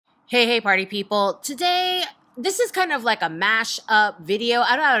Hey, party people. Today, this is kind of like a mash-up video.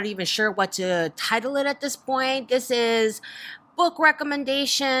 I'm not even sure what to title it at this point. This is book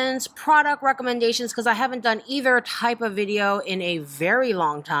recommendations, product recommendations, because I haven't done either type of video in a very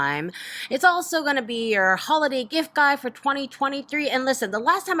long time. It's also going to be your holiday gift guide for 2023. And listen, the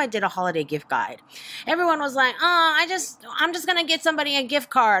last time I did a holiday gift guide, everyone was like, I'm just going to get somebody a gift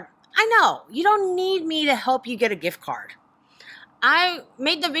card. I know, you don't need me to help you get a gift card. I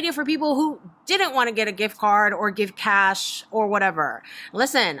made the video for people who didn't want to get a gift card or give cash or whatever.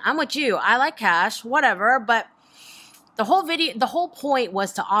 Listen, I'm with you. I like cash, whatever, but the whole point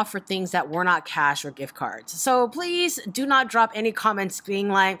was to offer things that were not cash or gift cards. So please do not drop any comments being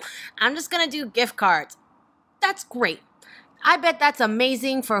like, I'm just going to do gift cards. That's great. I bet that's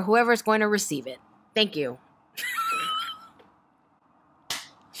amazing for whoever's going to receive it. Thank you.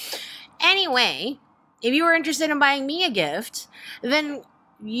 Anyway, if you were interested in buying me a gift, then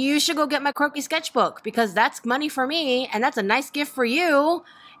you should go get my Croaky sketchbook because that's money for me and that's a nice gift for you.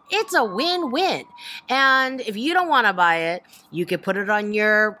 It's a win-win. And if you don't want to buy it, you could put it on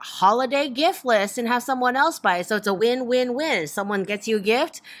your holiday gift list and have someone else buy it. So it's a win-win-win. Someone gets you a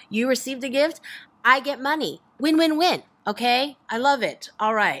gift, you received a gift, I get money. Win-win-win. Okay? I love it.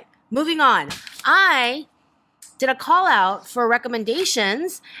 All right. Moving on. I did a call out for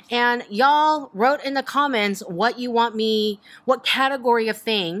recommendations and y'all wrote in the comments what you want me, what category of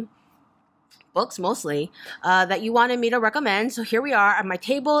thing, books mostly, that you wanted me to recommend. So here we are. My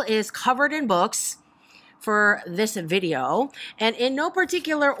table is covered in books for this video and in no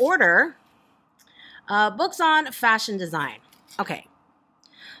particular order, books on fashion design. Okay.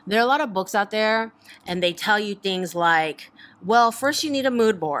 There are a lot of books out there and they tell you things like, well, first you need a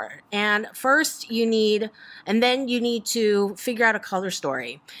mood board and then you need to figure out a color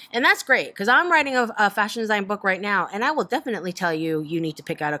story. And that's great because I'm writing a fashion design book right now and I will definitely tell you, you need to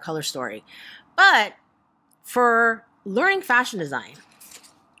pick out a color story. But for learning fashion design,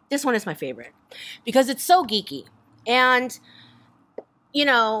 this one is my favorite because it's so geeky. And you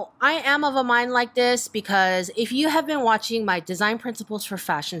know, I am of a mind like this because if you have been watching my Design Principles for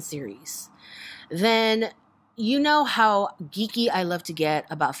Fashion series, then you know how geeky I love to get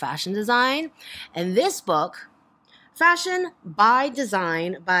about fashion design. And this book, Fashion by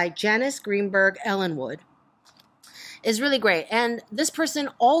Design by Janice Greenberg Ellenwood, is really great. And this person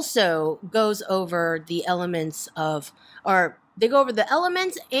also goes over the elements of, or they go over the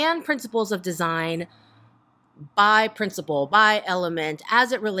elements and principles of design by principle, by element,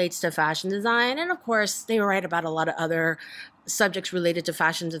 as it relates to fashion design. And of course, they write about a lot of other subjects related to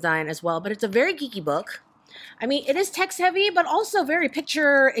fashion design as well. But it's a very geeky book. I mean, it is text heavy, but also very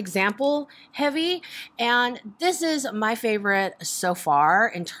picture example heavy. And this is my favorite so far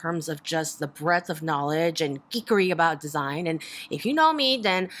in terms of just the breadth of knowledge and geekery about design. And if you know me,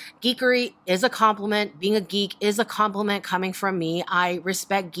 then geekery is a compliment. Being a geek is a compliment coming from me. I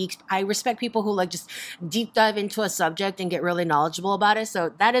respect geeks. I respect people who like just deep dive into a subject and get really knowledgeable about it.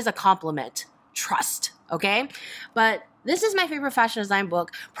 So that is a compliment. Trust. Okay. But this is my favorite fashion design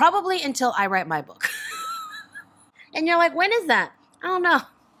book, probably until I write my book. And you're like, when is that? I don't know.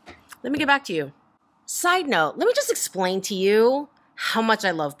 Let me get back to you. Side note, let me just explain to you how much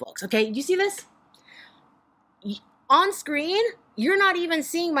I love books. Okay, you see this? On screen, you're not even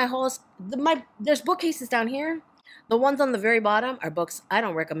seeing my whole, there's bookcases down here. The ones on the very bottom are books I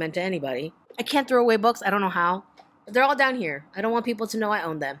don't recommend to anybody. I can't throw away books. I don't know how. They're all down here. I don't want people to know I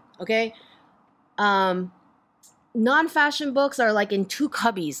own them, okay? Non-fashion books are like in two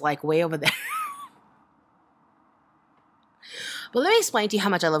cubbies, like way over there. But let me explain to you how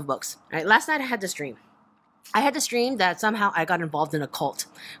much I love books. All right, last night I had this dream. I had this dream that somehow I got involved in a cult,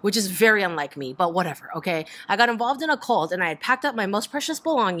 which is very unlike me, but whatever, okay? I got involved in a cult and I had packed up my most precious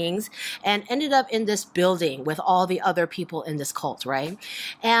belongings and ended up in this building with all the other people in this cult, right?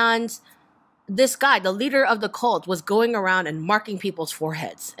 And this guy, the leader of the cult, was going around and marking people's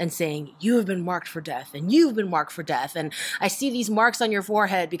foreheads and saying, you have been marked for death and you've been marked for death. And I see these marks on your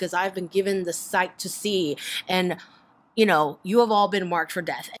forehead because I've been given the sight to see. And you know, you have all been marked for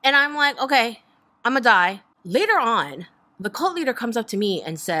death. And I'm like, okay, I'm gonna die. Later on, the cult leader comes up to me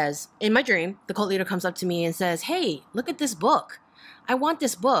and says, in my dream, the cult leader comes up to me and says, hey, look at this book. I want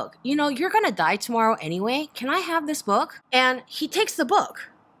this book. You know, you're gonna die tomorrow anyway. Can I have this book? And he takes the book.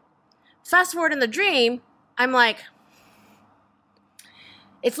 Fast forward in the dream, I'm like,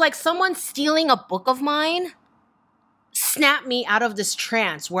 it's like someone stealing a book of mine snapped me out of this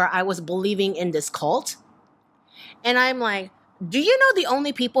trance where I was believing in this cult. And I'm like, do you know the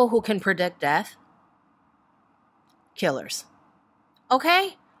only people who can predict death? Killers.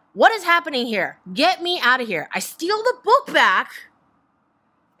 Okay? What is happening here? Get me out of here. I steal the book back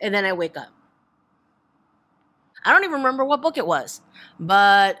And then I wake up. I don't even remember what book it was,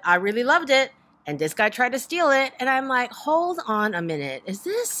 but I really loved it. And this guy tried to steal it. And I'm like, hold on a minute. Is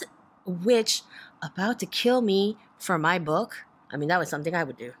this witch about to kill me for my book? I mean, that was something I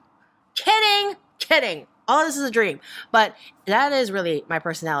would do. Kidding. All this is a dream. But that is really my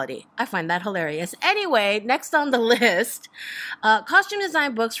personality. I find that hilarious. Anyway, next on the list, costume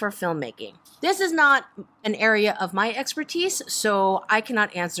design books for filmmaking. This is not an area of my expertise, so I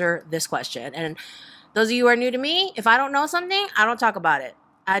cannot answer this question. And those of you who are new to me, if I don't know something, I don't talk about it.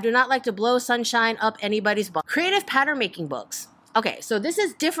 I do not like to blow sunshine up anybody's butt. Creative pattern making books. Okay, so this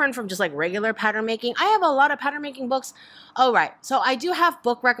is different from just like regular pattern making. I have a lot of pattern making books. Oh, right. So I do have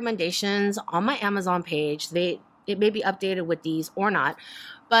book recommendations on my Amazon page. It may be updated with these or not.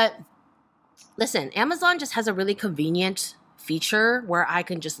 But listen, Amazon just has a really convenient feature where I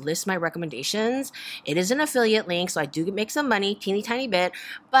can just list my recommendations. It is an affiliate link, so I do make some money, teeny tiny bit.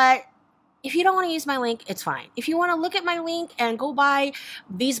 But if you don't want to use my link, it's fine. If you want to look at my link and go buy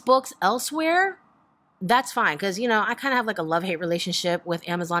these books elsewhere, that's fine. Because, you know, I kind of have like a love-hate relationship with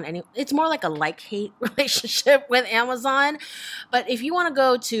Amazon. It's more like a like-hate relationship with Amazon. But if you want to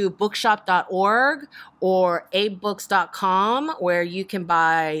go to bookshop.org or abebooks.com, where you can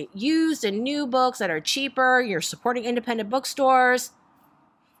buy used and new books that are cheaper, you're supporting independent bookstores,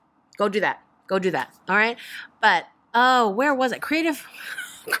 go do that. All right. But, where was it? Creative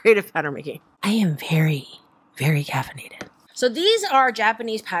pattern making. I am very, very caffeinated. So these are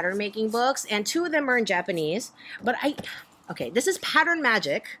Japanese pattern making books, and 2 of them are in Japanese. But this is Pattern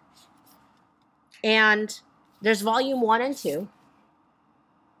Magic, and there's volume 1 and 2,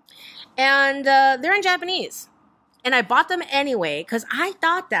 and they're in Japanese. And I bought them anyway because I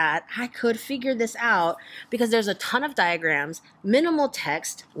thought that I could figure this out because there's a ton of diagrams, minimal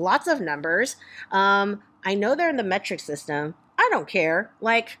text, lots of numbers. I know they're in the metric system. I don't care.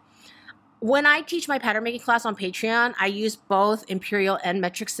 Like, when I teach my pattern making class on Patreon, I use both imperial and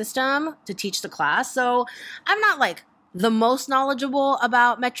metric system to teach the class. So I'm not like the most knowledgeable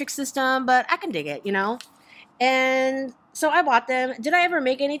about metric system, but I can dig it, you know? And so I bought them. Did I ever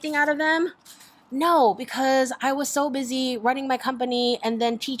make anything out of them? No, because I was so busy running my company and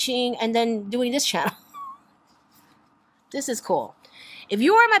then teaching and then doing this channel. This is cool. If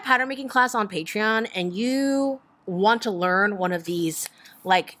you are in my pattern making class on Patreon and you want to learn one of these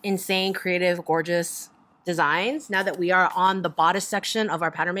like insane, creative, gorgeous designs, now that we are on the bodice section of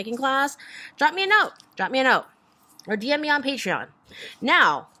our pattern making class, drop me a note, or DM me on Patreon.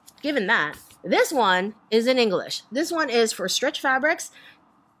 Now, given that, this one is in English. This one is for Stretch Fabrics,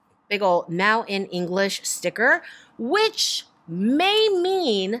 big old Now in English sticker, which may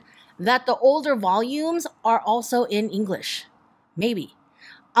mean that the older volumes are also in English. Maybe.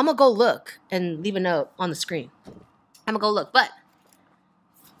 I'm gonna go look and leave a note on the screen. I'm gonna go look, but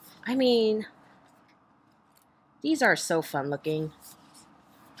I mean, these are so fun looking.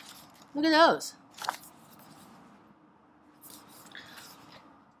 Look at those.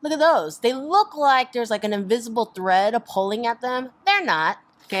 Look at those. They look like there's like an invisible thread pulling at them. They're not,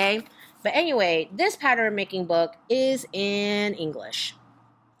 okay? But anyway, this pattern making book is in English.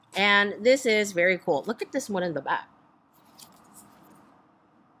 And this is very cool. Look at this one in the back.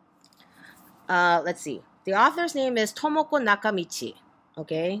 Let's see. The author's name is Tomoko Nakamichi,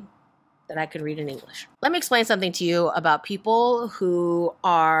 okay? That I could read in English. Let me explain something to you about people who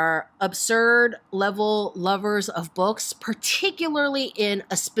are absurd level lovers of books, particularly in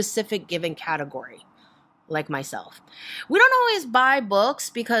a specific given category, like myself. We don't always buy books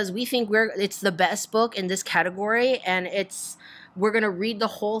because we think it's the best book in this category and we're going to read the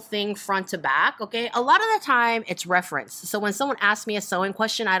whole thing front to back, okay? A lot of the time, it's reference. So when someone asks me a sewing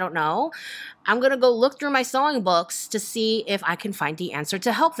question I don't know, I'm going to go look through my sewing books to see if I can find the answer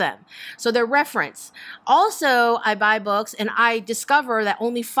to help them. So they're reference. Also, I buy books and I discover that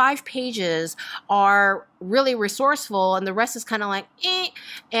only 5 pages are really resourceful and the rest is kind of like, eh.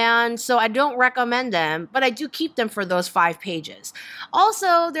 And so I don't recommend them, but I do keep them for those 5 pages.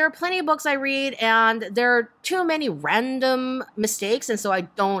 Also, there are plenty of books I read and there are too many random mistakes, and so I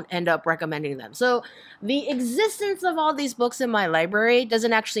don't end up recommending them. So the existence of all these books in my library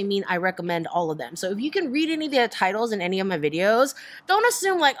doesn't actually mean I recommend all of them. So if you can read any of the titles in any of my videos, don't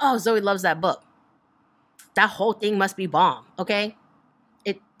assume like, oh, Zoe loves that book. That whole thing must be bomb, okay?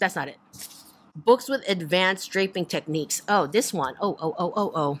 That's not it. Books with advanced draping techniques. Oh, this one.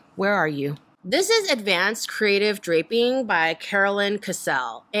 Oh. Where are you? This is Advanced Creative Draping by Carolyn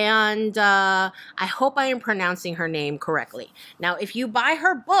Cassell. And I hope I am pronouncing her name correctly. Now, if you buy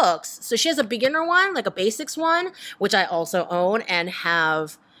her books, so she has a beginner one, like a basics one, which I also own and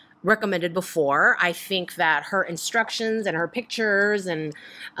have recommended before. I think that her instructions and her pictures and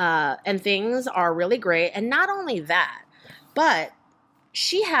things are really great. And not only that, but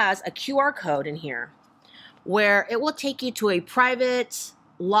she has a QR code in here where it will take you to a private,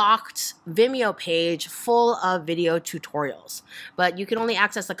 locked Vimeo page full of video tutorials. But you can only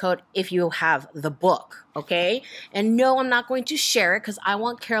access the code if you have the book, okay? And no, I'm not going to share it because I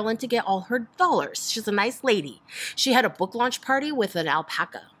want Carolyn to get all her dollars. She's a nice lady. She had a book launch party with an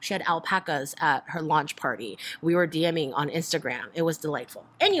alpaca. She had alpacas at her launch party. We were DMing on Instagram. It was delightful.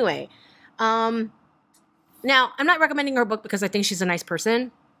 Anyway, now I'm not recommending her book because I think she's a nice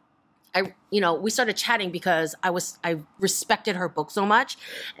person. We started chatting because I respected her book so much.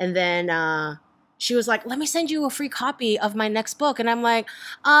 And then she was like, let me send you a free copy of my next book. And I'm like,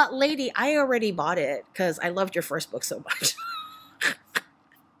 lady, I already bought it because I loved your first book so much.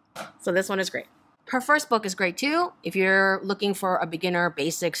 So this one is great. Her first book is great too if you're looking for a beginner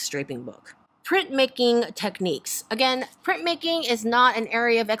basic straping book. Printmaking techniques. Again, printmaking is not an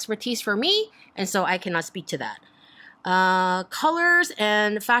area of expertise for me, and so I cannot speak to that. Colors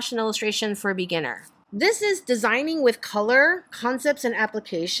and fashion illustration for a beginner. This is Designing with Color, Concepts and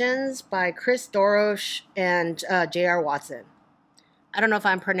Applications by Chris Dorosh and J.R. Watson. I don't know if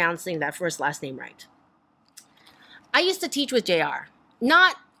I'm pronouncing that first last name right. I used to teach with J.R.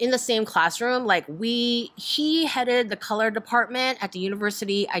 Not in the same classroom. He headed the color department at the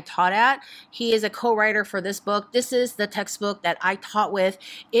university I taught at. He is a co-writer for this book. This is the textbook that I taught with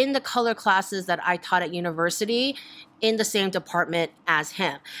in the color classes that I taught at university in the same department as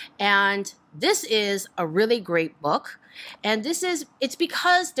him. And this is a really great book. And it's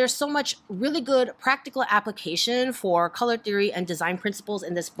because there's so much really good practical application for color theory and design principles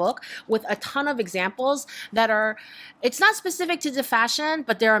in this book with a ton of examples it's not specific to the fashion,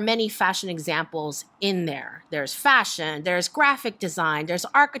 but there are many fashion examples in there. There's fashion, there's graphic design, there's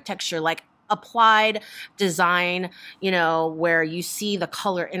architecture, like applied design, where you see the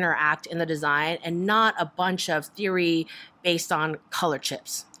color interact in the design and not a bunch of theory based on color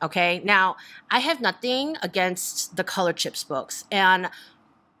chips. Okay. Now, I have nothing against the color chips books, and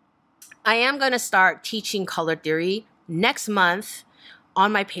I am going to start teaching color theory next month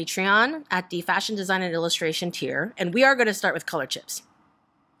on my Patreon at the fashion design and illustration tier. And we are going to start with color chips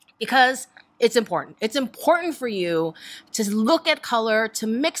because it's important. It's important for you to look at color, to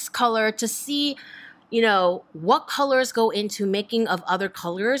mix color, to see, what colors go into making of other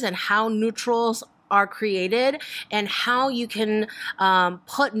colors and how neutrals are created and how you can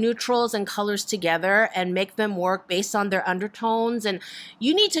put neutrals and colors together and make them work based on their undertones. And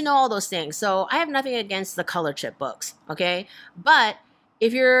you need to know all those things. So I have nothing against the color chip books, okay? But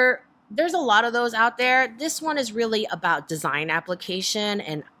there's a lot of those out there. This one is really about design application,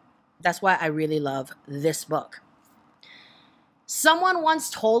 and that's why I really love this book. Someone once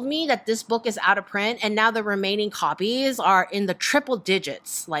told me that this book is out of print and now the remaining copies are in the triple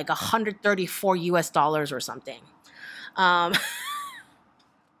digits, like $134 or something. My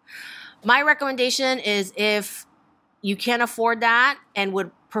recommendation is if you can't afford that and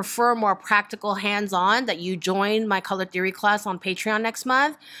would prefer more practical hands-on, that you join my color theory class on Patreon next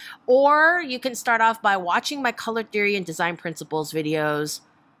month, or you can start off by watching my color theory and design principles videos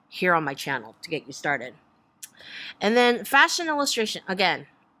here on my channel to get you started. And then fashion illustration. Again,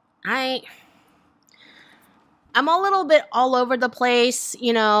 I'm a little bit all over the place.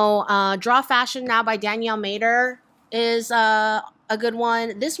 Draw Fashion Now by Danielle Mader is a good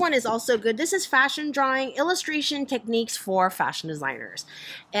one. This one is also good. This is Fashion Drawing Illustration Techniques for Fashion Designers.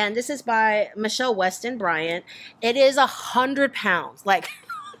 And this is by Michelle Weston Bryant. It is 100 pounds.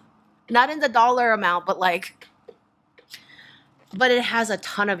 Not in the dollar amount, but it has a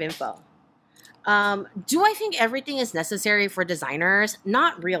ton of info. Do I think everything is necessary for designers?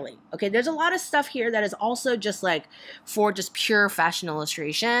 Not really. Okay, there's a lot of stuff here that is also just for just pure fashion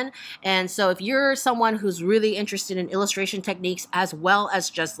illustration. And so if you're someone who's really interested in illustration techniques as well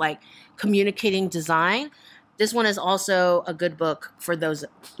as just communicating design, this one is also a good book for those,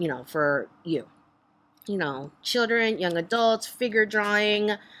 for you. Children, young adults, figure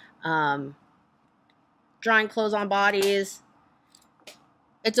drawing, drawing clothes on bodies.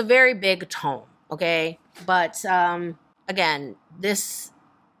 It's a very big tome, okay? But again, this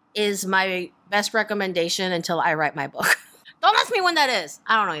is my best recommendation until I write my book. Don't ask me when that is.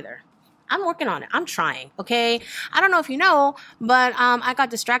 I don't know either. I'm working on it. I'm trying, okay? I don't know if you know, but I got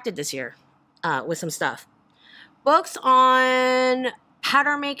distracted this year with some stuff. Books on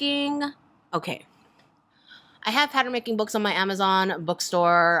pattern making. Okay. I have pattern making books on my Amazon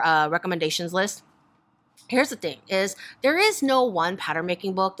bookstore recommendations list. Here's the thing is there is no one pattern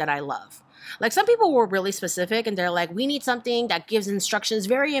making book that I love. Like some people were really specific and they're like, we need something that gives instructions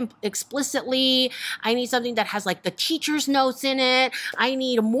very explicitly. I need something that has like the teacher's notes in it. I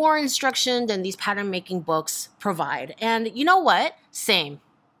need more instruction than these pattern making books provide. And you know what? Same,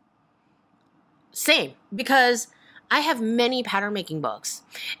 because I have many pattern making books,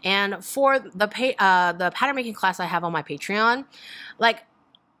 and for the pattern making class I have on my Patreon, like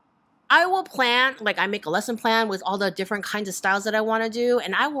I will plan, like I make a lesson plan with all the different kinds of styles that I want to do,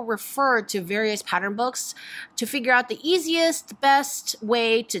 and I will refer to various pattern books to figure out the easiest, best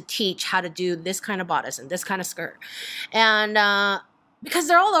way to teach how to do this kind of bodice and this kind of skirt, and because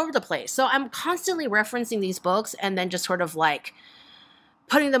they're all over the place, so I'm constantly referencing these books and then just sort of like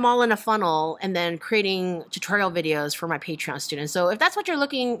putting them all in a funnel and then creating tutorial videos for my Patreon students. So if that's what you're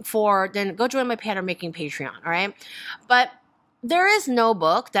looking for, then go join my pattern making Patreon, all right? But there is no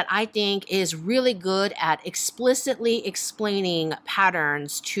book that I think is really good at explicitly explaining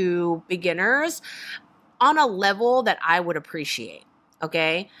patterns to beginners on a level that I would appreciate,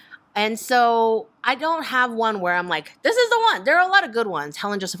 okay? And so I don't have one where I'm like, this is the one. There are a lot of good ones.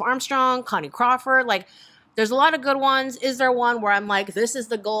 Helen Joseph Armstrong, Connie Crawford, like, there's a lot of good ones. Is there one where I'm like, this is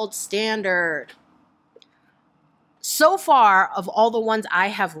the gold standard? So far, of all the ones I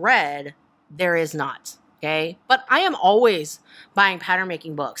have read, there is not, okay? But I am always buying pattern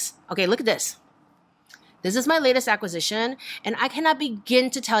making books. Okay, look at this. This is my latest acquisition, and I cannot begin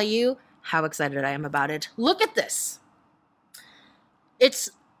to tell you how excited I am about it. Look at this. It's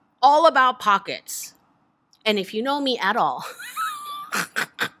all about pockets. And if you know me at all,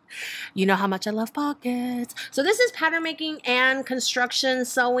 you know how much I love pockets. So this is pattern making and construction,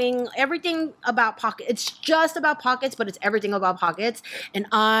 sewing, everything about pockets. It's just about pockets, but it's everything about pockets. And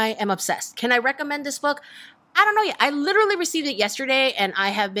I am obsessed. Can I recommend this book? I don't know yet. I literally received it yesterday and I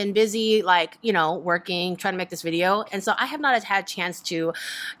have been busy, like, you know, working, trying to make this video. And so I have not had a chance to,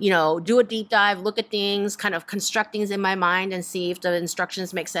 you know, do a deep dive, look at things, kind of construct things in my mind and see if the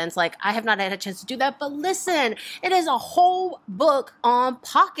instructions make sense. Like, I have not had a chance to do that. But listen, it is a whole book on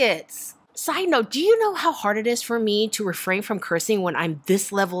pockets. Side note, do you know how hard it is for me to refrain from cursing when I'm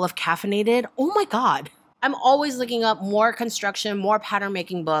this level of caffeinated? Oh my God. I'm always looking up more construction, more pattern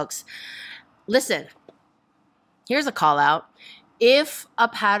making books. Listen. Here's a call out. If a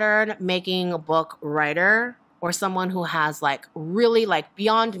pattern making book writer or someone who has like really like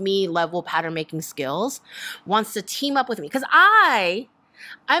beyond me level pattern making skills wants to team up with me, because I'm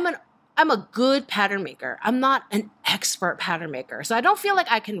a good pattern maker. I'm not an expert pattern maker. So I don't feel like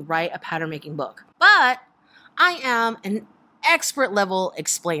I can write a pattern making book, but I am an expert level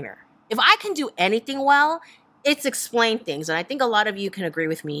explainer. If I can do anything well, it's explain things. And I think a lot of you can agree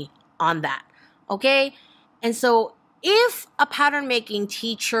with me on that. Okay. And so if a pattern making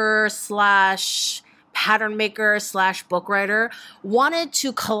teacher slash pattern maker slash book writer wanted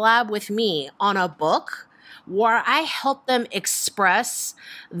to collab with me on a book where I help them express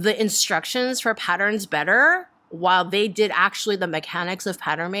the instructions for patterns better while they did actually the mechanics of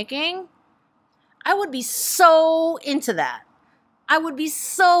pattern making, I would be so into that. I would be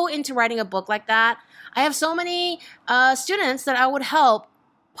so into writing a book like that. I have so many students that I would help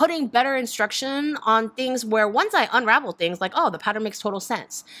putting better instruction on things where once I unravel things like, oh, the pattern makes total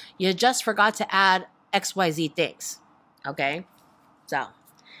sense. You just forgot to add XYZ things. Okay? So,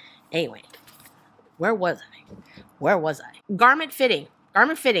 anyway, where was I? Garment fitting.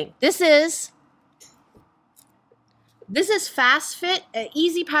 This is Fast Fit,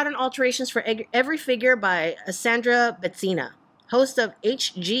 Easy Pattern Alterations for Every Figure by Sandra Betsina, host of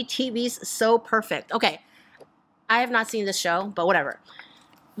HGTV's So Perfect. Okay, I have not seen this show, but whatever.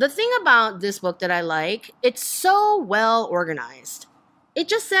 The thing about this book that I like, it's so well organized. It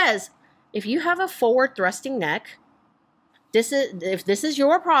just says, if you have a forward thrusting neck, if this is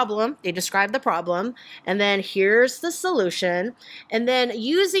your problem, they describe the problem, and then here's the solution. And then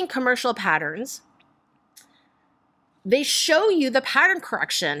using commercial patterns, they show you the pattern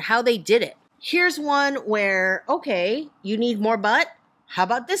correction, how they did it. Here's one where, okay, you need more butt. How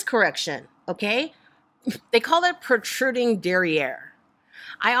about this correction? Okay. They call it protruding derriere.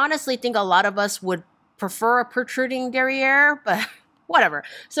 I honestly think a lot of us would prefer a protruding derriere, but whatever.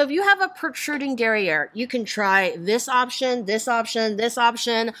 So if you have a protruding derriere, you can try this option, this option, this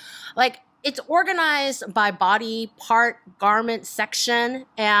option. Like, it's organized by body part, garment section,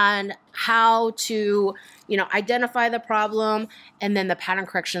 and how to, you know, identify the problem, and then the pattern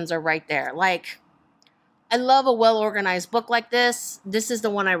corrections are right there. Like, I love a well-organized book like this. This is the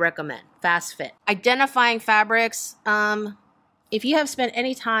one I recommend, Fast Fit. Identifying fabrics. If you have spent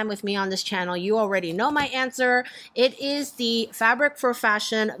any time with me on this channel, you already know my answer. It is the Fabric for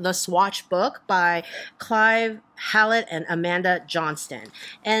Fashion, The Swatch book by Clive Hallett and Amanda Johnston.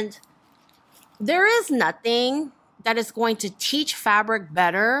 And There is nothing that is going to teach fabric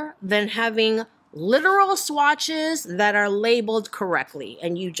better than having literal swatches that are labeled correctly,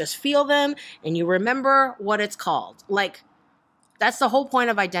 and you just feel them and you remember what it's called. Like, that's the whole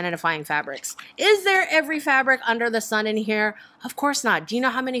point of identifying fabrics. Is there every fabric under the sun in here? Of course not. Do you know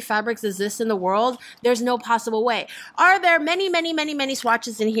how many fabrics exist in the world? There's no possible way. Are there many, many, many, many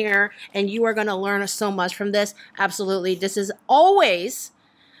swatches in here and you are going to learn so much from this? Absolutely. This is always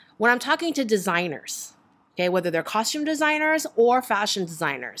when I'm talking to designers, okay, whether they're costume designers or fashion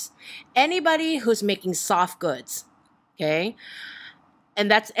designers, anybody who's making soft goods, okay, and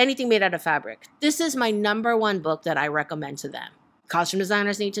that's anything made out of fabric. This is my #1 book that I recommend to them. Costume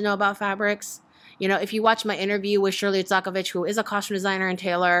designers need to know about fabrics. You know, if you watch my interview with Shirley Zakovich, who is a costume designer and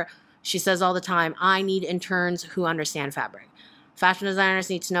tailor, she says all the time, I need interns who understand fabric. Fashion designers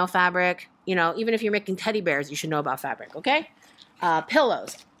need to know fabric. You know, even if you're making teddy bears, you should know about fabric, okay?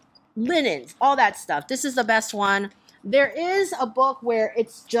 Pillows, linens, all that stuff. This is the best one. There is a book where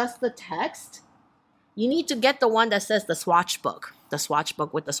it's just the text. You need to get the one that says the swatch book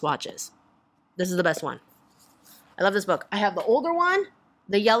with the swatches. This is the best one. I love this book. I have the older one,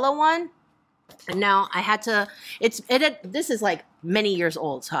 the yellow one, and now I had to, this is like many years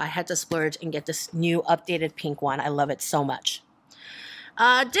old, so I had to splurge and get this new updated pink one. I love it so much.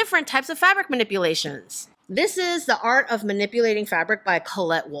 Different types of fabric manipulations. This is The Art of Manipulating Fabric by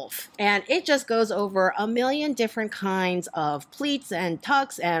Colette Wolfe, and it just goes over a million different kinds of pleats and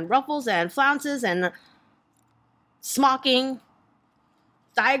tucks and ruffles and flounces and smocking,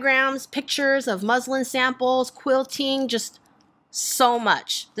 diagrams, pictures of muslin samples, quilting, just so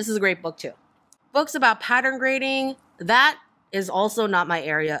much. This is a great book too. Books about pattern grading, that is also not my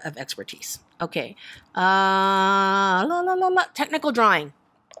area of expertise. Okay, technical drawing.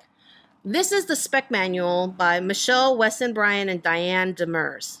 This is the spec manual by Michelle Weston Bryan and Diane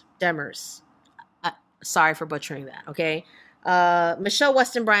Demers. Sorry for butchering that, okay? Michelle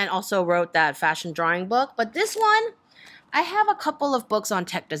Weston Bryan also wrote that fashion drawing book, but this one, I have a couple of books on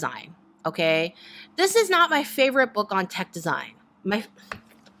tech design, okay? This is not my favorite book on tech design.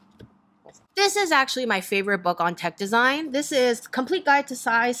 This is actually my favorite book on tech design. This is Complete Guide to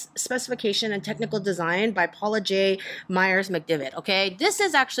Size, Specification, and Technical Design by Paula J. Myers McDivitt, okay? This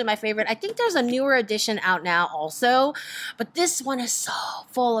is actually my favorite. I think there's a newer edition out now also, but this one is so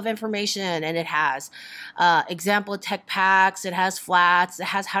full of information, and it has example tech packs, it has flats, it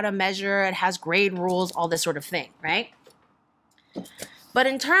has how to measure, it has grade rules, all this sort of thing, right? But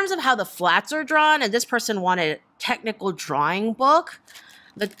in terms of how the flats are drawn, and this person wanted a technical drawing book,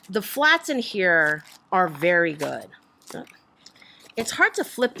 the flats in here are very good. It's hard to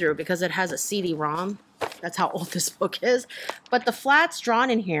flip through because it has a CD-ROM. That's how old this book is. But the flats drawn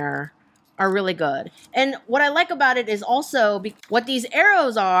in here are really good. And what I like about it is also what these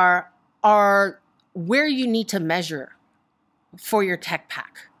arrows are where you need to measure for your tech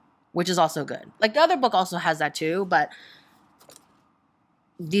pack, which is also good. Like the other book also has that too, but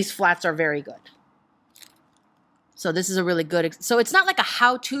these flats are very good. So this is a really good, so it's not like a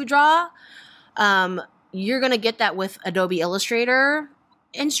how-to draw. You're going to get that with Adobe Illustrator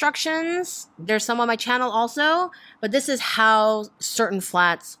instructions. There's some on my channel also, but this is how certain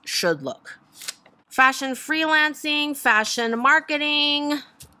flats should look. Fashion freelancing, fashion marketing,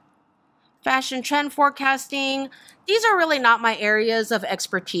 fashion trend forecasting. These are really not my areas of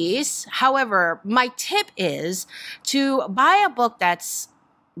expertise. However, my tip is to buy a book that's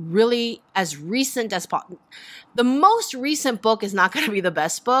really as recent as possible. The most recent book is not going to be the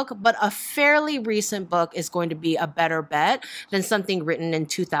best book, but a fairly recent book is going to be a better bet than something written in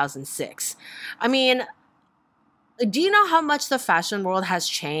 2006. I mean, do you know how much the fashion world has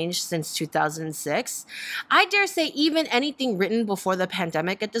changed since 2006? I dare say even anything written before the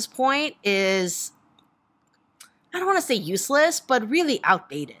pandemic at this point is, I don't want to say useless, but really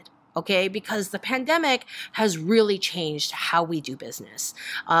outdated. Okay, because the pandemic has really changed how we do business,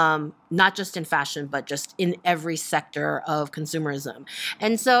 not just in fashion, but just in every sector of consumerism.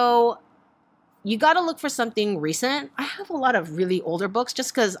 And so you got to look for something recent. I have a lot of really older books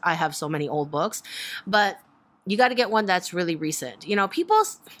just because I have so many old books, but you got to get one that's really recent. You know,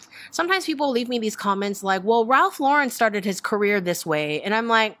 sometimes people leave me these comments like, well, Ralph Lauren started his career this way. And I'm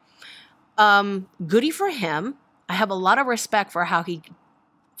like, goody for him. I have a lot of respect for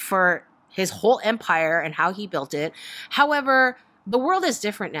for his whole empire and how he built it. However, the world is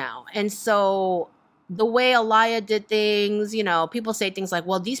different now. And so the way Alaya did things, you know, people say things like,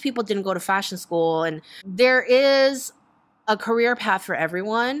 well, these people didn't go to fashion school. And there is a career path for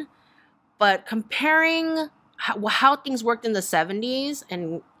everyone. But comparing how things worked in the 70s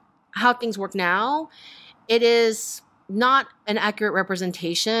and how things work now, it is not an accurate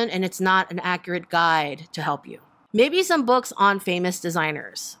representation, and it's not an accurate guide to help you. Maybe some books on famous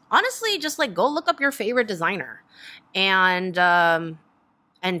designers. Honestly, just like go look up your favorite designer and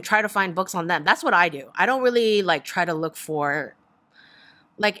try to find books on them. That's what I do. I don't really like try to look for,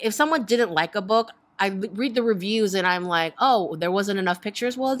 like, if someone didn't like a book, I read the reviews and I'm like, oh, there wasn't enough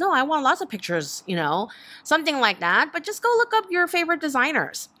pictures. Well, no, I want lots of pictures, you know, something like that. But just go look up your favorite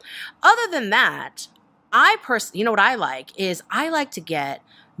designers. Other than that, you know what I like is I like to get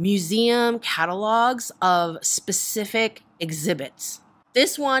museum catalogs of specific exhibits.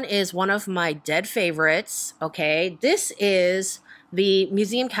 This one is one of my dead favorites, okay? This is the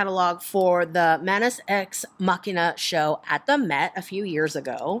museum catalog for the Manus Ex Machina show at the Met a few years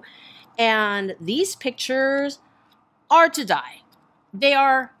ago. And these pictures are to die. They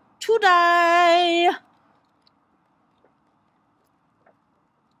are to die.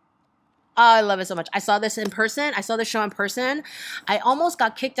 Oh, I love it so much. I saw this in person. I saw the show in person. I almost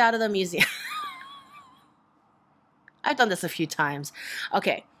got kicked out of the museum. I've done this a few times.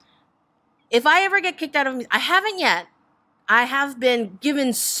 Okay. If I ever get kicked out of, I haven't yet. I have been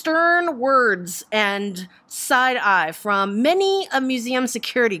given stern words and side eye from many a museum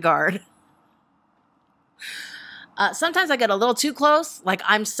security guard. Sometimes I get a little too close. Like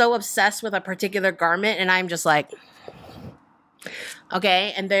I'm so obsessed with a particular garment and I'm just like,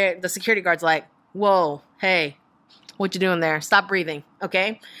 okay. And the security guard's like, whoa, hey, what you doing there? Stop breathing.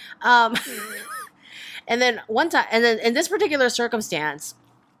 Okay. And then one time, and then in this particular circumstance,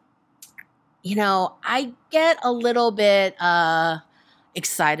 you know, I get a little bit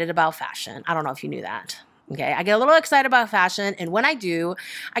excited about fashion. I don't know if you knew that. Okay. I get a little excited about fashion. And when I do,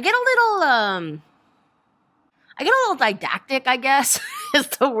 I get a little didactic, I guess is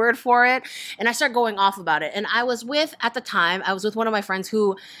the word for it. And I start going off about it. And at the time, I was with one of my friends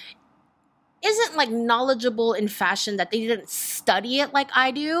who isn't like knowledgeable in fashion, that they didn't study it like I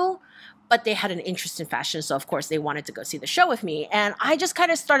do, but they had an interest in fashion. So of course they wanted to go see the show with me. And I just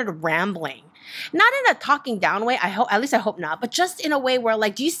kind of started rambling, not in a talking down way. At least I hope not, but just in a way where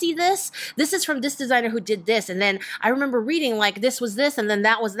like, do you see this? This is from this designer who did this. And then I remember reading like this was this, and then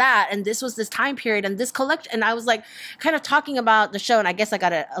that was that. And this was this time period and this collection. And I was like kind of talking about the show. And I guess I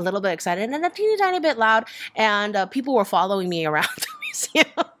got a little bit excited and a teeny tiny bit loud. And people were following me around the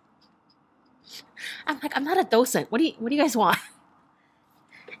museum. I'm like, I'm not a docent. What do you guys want?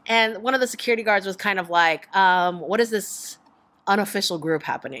 And one of the security guards was kind of like, what is this unofficial group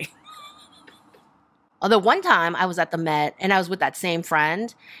happening? Although one time I was at the Met and I was with that same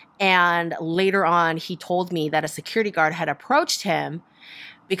friend. And later on, he told me that a security guard had approached him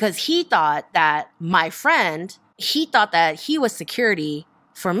because he thought that he was security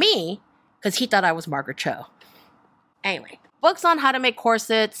for me because he thought I was Margaret Cho. Anyway, books on how to make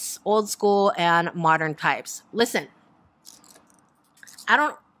corsets, old school and modern types. Listen,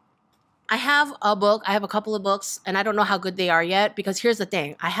 I have a couple of books, and I don't know how good they are yet because here's the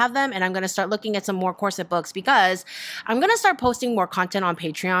thing. I have them, and I'm going to start looking at some more corset books because I'm going to start posting more content on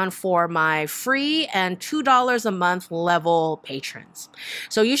Patreon for my free and $2 a month level patrons.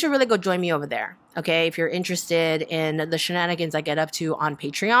 So you should really go join me over there. Okay, if you're interested in the shenanigans I get up to on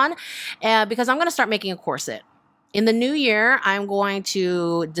Patreon, because I'm going to start making a corset. In the new year, I'm going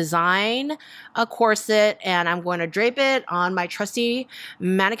to design a corset and I'm going to drape it on my trusty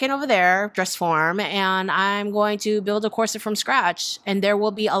mannequin over there, dress form, and I'm going to build a corset from scratch. And there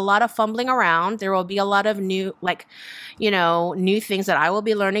will be a lot of fumbling around. There will be a lot of new things that I will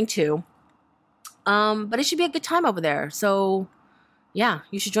be learning too. But it should be a good time over there. So yeah,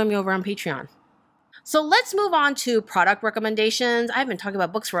 you should join me over on Patreon. So let's move on to product recommendations. I've been talking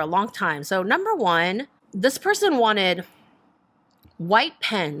about books for a long time. So number one, this person wanted white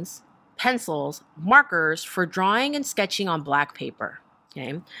pens, pencils, markers for drawing and sketching on black paper.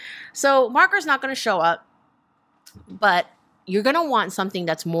 Okay. So marker's not going to show up, but you're going to want something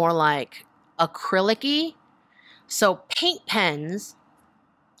that's more like acrylic-y. So paint pens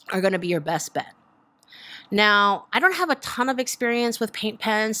are going to be your best bet. Now, I don't have a ton of experience with paint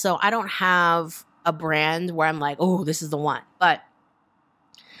pens, so I don't have a brand where I'm like, oh, this is the one. But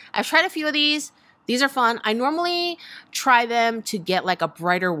I've tried a few of these. These are fun. I normally try them to get like a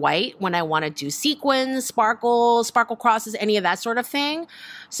brighter white when I want to do sequins, sparkle crosses, any of that sort of thing.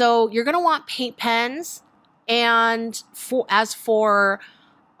 So you're going to want paint pens. And as for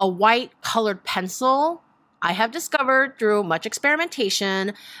a white colored pencil, I have discovered through much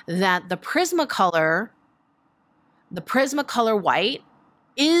experimentation that the Prismacolor white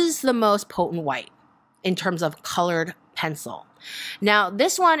is the most potent white in terms of colored pencil. Now,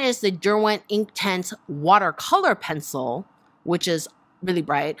 this one is the Derwent Inktense watercolor pencil, which is really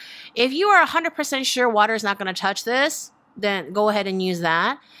bright. If you are 100% sure water is not going to touch this, then go ahead and use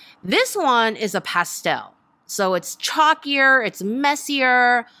that. This one is a pastel. So it's chalkier, it's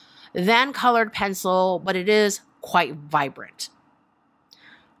messier than colored pencil, but it is quite vibrant.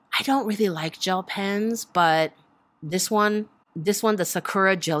 I don't really like gel pens, but this one, the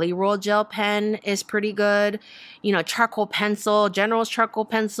Sakura Jelly Roll gel pen is pretty good. You know, charcoal pencil, General's charcoal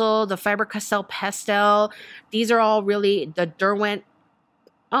pencil, the Faber-Castell pastel. These are all really the Derwent.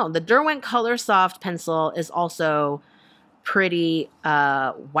 Oh, the Derwent Color Soft pencil is also pretty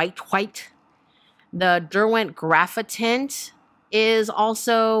white. The Derwent Graphitint is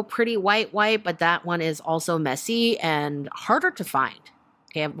also pretty white, but that one is also messy and harder to find.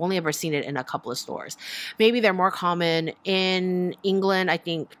 Okay, I've only ever seen it in a couple of stores. Maybe they're more common in England. I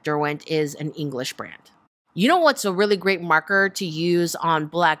think Derwent is an English brand. You know what's a really great marker to use on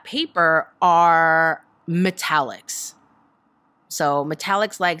black paper are metallics. So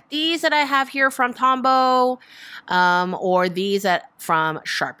metallics like these that I have here from Tombow, or these from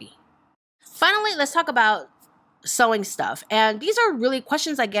Sharpie. Finally, let's talk about sewing stuff. And these are really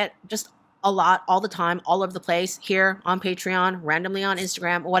questions I get just a lot, all the time, all over the place, here on Patreon, randomly on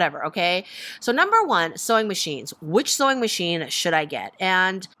Instagram, whatever, okay? So number one, sewing machines. Which sewing machine should I get?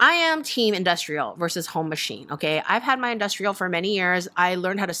 And I am team industrial versus home machine, okay? I've had my industrial for many years. I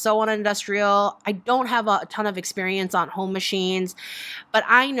learned how to sew on an industrial. I don't have a ton of experience on home machines, but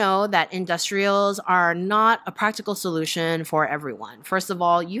I know that industrials are not a practical solution for everyone. First of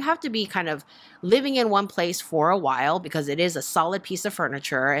all, you have to be kind of living in one place for a while because it is a solid piece of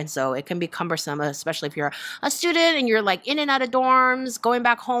furniture, and so it can be cumbersome, especially if you're a student and you're like in and out of dorms, going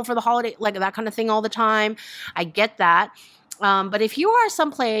back home for the holiday, like that kind of thing all the time. I get that. But if you are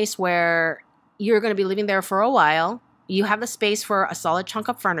someplace where you're going to be living there for a while, you have the space for a solid chunk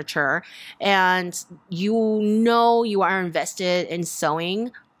of furniture, and you know you are invested in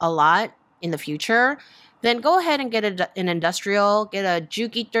sewing a lot in the future, then go ahead and get an industrial, get a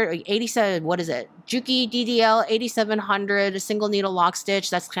Juki 87, what is it? Juki DDL 8700 single needle lock stitch.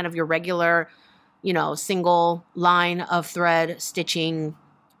 That's kind of your regular, you know, single line of thread stitching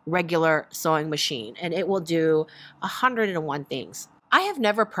regular sewing machine. And it will do 101 things. I have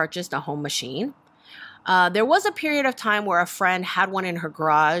never purchased a home machine. There was a period of time where a friend had one in her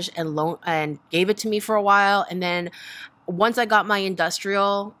garage and gave it to me for a while. And then once I got my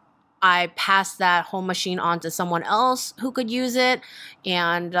industrial, I passed that home machine on to someone else who could use it,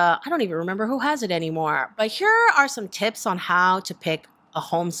 and I don't even remember who has it anymore. But here are some tips on how to pick a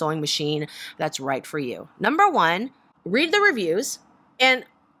home sewing machine that's right for you. Number one, read the reviews, and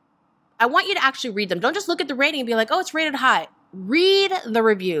I want you to actually read them. Don't just look at the rating and be like, oh, it's rated high. Read the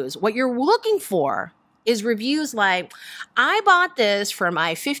reviews. What you're looking for is reviews like, I bought this for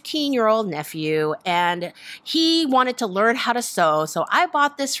my 15-year-old nephew and he wanted to learn how to sew. So I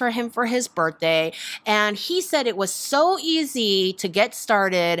bought this for him for his birthday. And he said it was so easy to get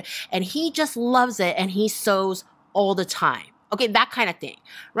started and he just loves it and he sews all the time. Okay, that kind of thing,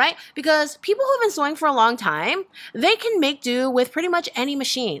 right? Because people who've been sewing for a long time, they can make do with pretty much any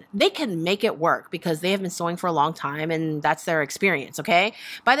machine. They can make it work because they have been sewing for a long time and that's their experience, okay?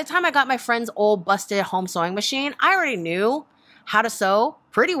 By the time I got my friend's old busted home sewing machine, I already knew how to sew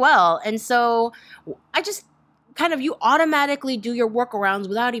pretty well. And so I just you automatically do your workarounds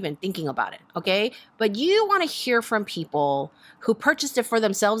without even thinking about it, okay? But you want to hear from people who purchased it for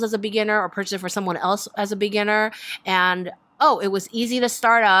themselves as a beginner or purchased it for someone else as a beginner, and oh, it was easy to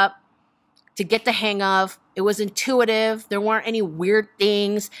start up, to get the hang of. It was intuitive. There weren't any weird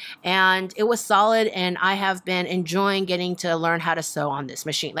things, and it was solid, and I have been enjoying getting to learn how to sew on this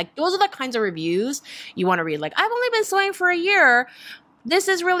machine. Like, those are the kinds of reviews you want to read. Like, I've only been sewing for a year. This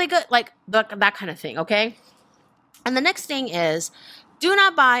is really good. Like, that kind of thing, okay? And the next thing is, do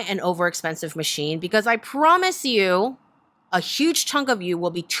not buy an overexpensive machine because I promise you, a huge chunk of you will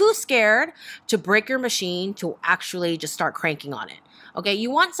be too scared to break your machine to actually just start cranking on it. Okay, you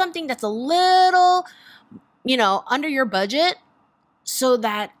want something that's a little, under your budget so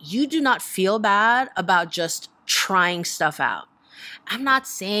that you do not feel bad about just trying stuff out. I'm not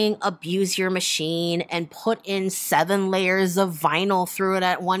saying abuse your machine and put in 7 layers of vinyl through it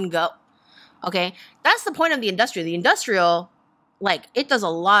at one go. Okay, that's the point of the industrial. The industrial, it does a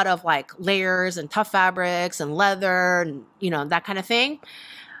lot of layers and tough fabrics and leather and, that kind of thing.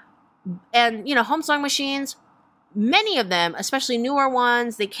 And, home sewing machines, many of them, especially newer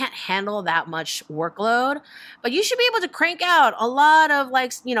ones, they can't handle that much workload. But you should be able to crank out a lot of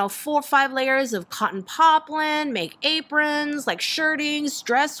 4 or 5 layers of cotton poplin, make aprons, shirtings,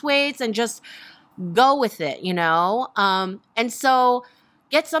 dress weights, and just go with it, And so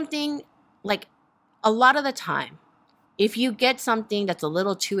get something a lot of the time, If you get something that's a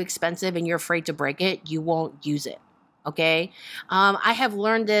little too expensive and you're afraid to break it, you won't use it. Okay. I have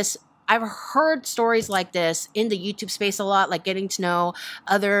learned this. I've heard stories like this in the YouTube space a lot, like getting to know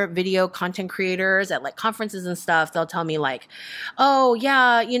other video content creators at like conferences and stuff. They'll tell me like, oh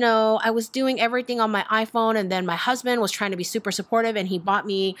yeah, you know, I was doing everything on my iPhone and then my husband was trying to be super supportive and he bought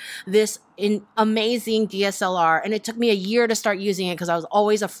me this amazing DSLR and it took me a year to start using it because I was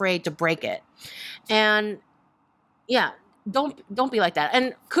always afraid to break it. And yeah, don't be like that.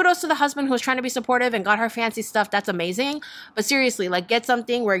 And kudos to the husband who was trying to be supportive and got her fancy stuff. That's amazing. But seriously, like get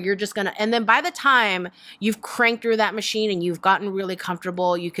something where you're just gonna, and then by the time you've cranked through that machine and you've gotten really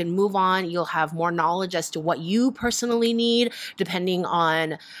comfortable, you can move on. You'll have more knowledge as to what you personally need, depending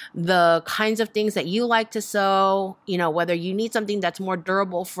on the kinds of things that you like to sew, you know, whether you need something that's more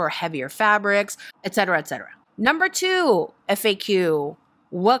durable for heavier fabrics, etc., etc. Number 2, FAQ.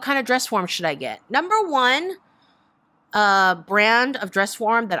 What kind of dress form should I get? Number 1, brand of dress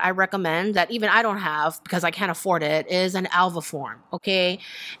form that I recommend that even I don't have because I can't afford it is an Alva form. Okay.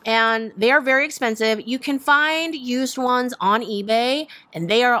 And they are very expensive. You can find used ones on eBay and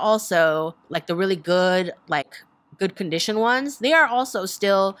they are also like the really good, like good condition ones. They are also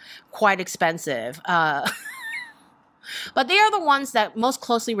still quite expensive. But they are the ones that most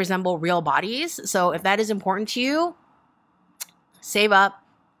closely resemble real bodies. So if that is important to you, save up,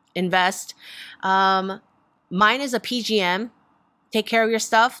 invest. Mine is a PGM. Take care of your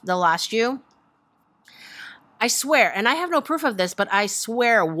stuff. They'll last you. I swear, and I have no proof of this, but I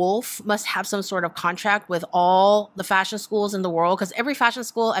swear Wolf must have some sort of contract with all the fashion schools in the world because every fashion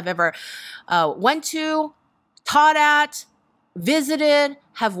school I've ever went to, taught at, visited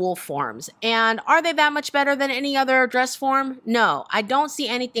have Wolf forms. And are they that much better than any other dress form? No, I don't see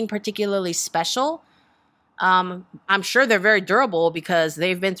anything particularly special. I'm sure they're very durable because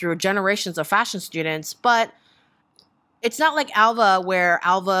they've been through generations of fashion students, but it's not like Alva where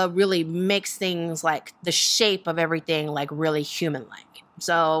Alva really makes things like the shape of everything like really human-like.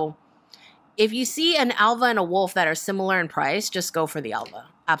 So if you see an Alva and a Wolf that are similar in price, just go for the Alva.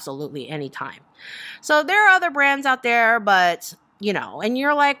 Absolutely, anytime. So there are other brands out there, but you know, and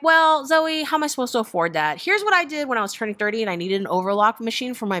you're like, well, Zoe, how am I supposed to afford that? Here's what I did when I was turning 30 and I needed an overlock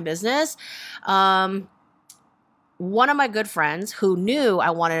machine for my business. One of my good friends who knew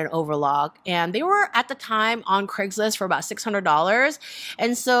I wanted an overlock, and they were at the time on Craigslist for about $600.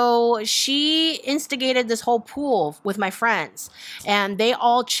 And so she instigated this whole pool with my friends, and they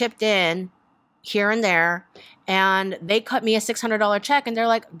all chipped in here and there, and they cut me a $600 check, and they're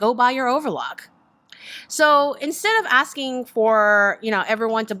like, go buy your overlock. So instead of asking for, you know,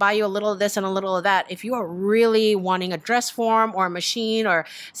 everyone to buy you a little of this and a little of that, if you are really wanting a dress form or a machine or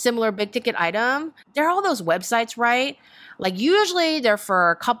similar big ticket item, there are all those websites, right? Like usually they're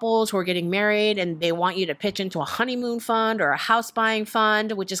for couples who are getting married and they want you to pitch into a honeymoon fund or a house buying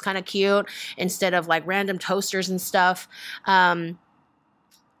fund, which is kind of cute, instead of like random toasters and stuff. Nothing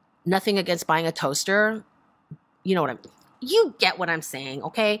against buying a toaster. You know what you get what I'm saying,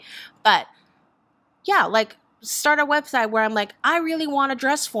 okay? But yeah, like start a website where I'm like, I really want a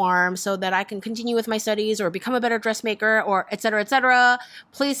dress form so that I can continue with my studies or become a better dressmaker or et cetera, et cetera.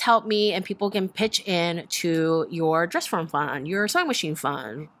 Please help me. And people can pitch in to your dress form fund, your sewing machine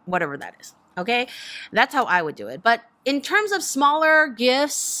fund, whatever that is. Okay. That's how I would do it. But in terms of smaller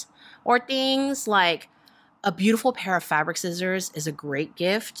gifts or things like a beautiful pair of fabric scissors is a great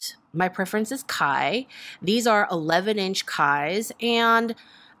gift. My preference is Kai. These are 11-inch Kais, and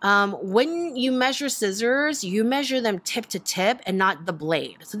when you measure scissors, you measure them tip to tip and not the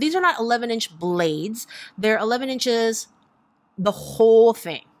blade. So these are not 11-inch blades. They're 11 inches, the whole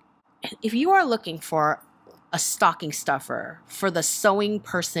thing. If you are looking for a stocking stuffer for the sewing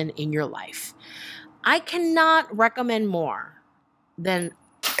person in your life, I cannot recommend more than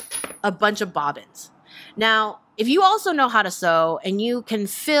a bunch of bobbins. Now, if you also know how to sew and you can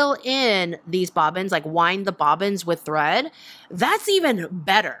fill in these bobbins, like wind the bobbins with thread, that's even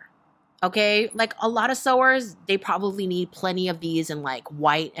better. Okay. Like a lot of sewers, they probably need plenty of these in like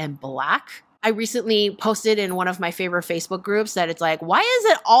white and black. I recently posted in one of my favorite Facebook groups that it's like, why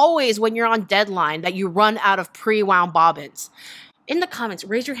is it always when you're on deadline that you run out of pre-wound bobbins? In the comments,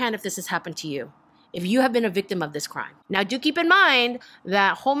 raise your hand if this has happened to you, if you have been a victim of this crime. Now, do keep in mind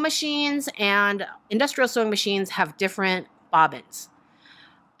that home machines and industrial sewing machines have different bobbins.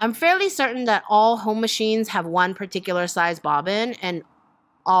 I'm fairly certain that all home machines have one particular size bobbin and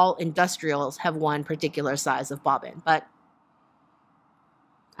all industrials have one particular size of bobbin. But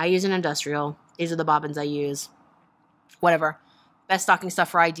I use an industrial. These are the bobbins I use. Whatever. Best stocking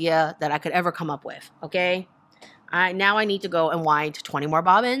stuffer idea that I could ever come up with, okay? Now I need to go and wind 20 more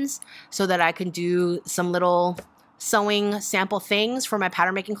bobbins so that I can do some little sewing sample things for my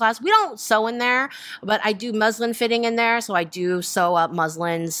pattern making class. We don't sew in there, but I do muslin fitting in there. So I do sew up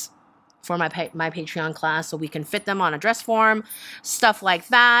muslins for my Patreon class so we can fit them on a dress form, stuff like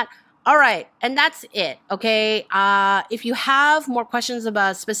that. All right, and that's it, okay? If you have more questions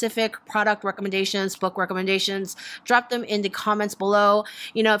about specific product recommendations, book recommendations, drop them in the comments below.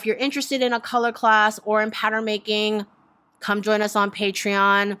 You know, if you're interested in a color class or in pattern making, come join us on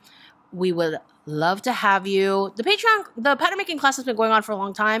Patreon. We would love to have you. The pattern making class has been going on for a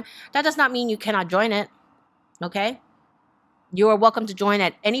long time. That does not mean you cannot join it, okay? You are welcome to join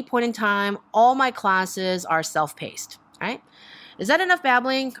at any point in time. All my classes are self-paced, all right? Is that enough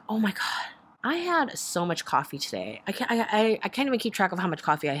babbling? Oh my God. I had so much coffee today. I can't even keep track of how much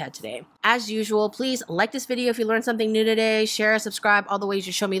coffee I had today. As usual, please like this video if you learned something new today. Share, subscribe, all the ways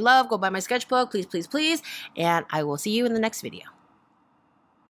you show me love. Go buy my sketchbook, please, please, please. And I will see you in the next video.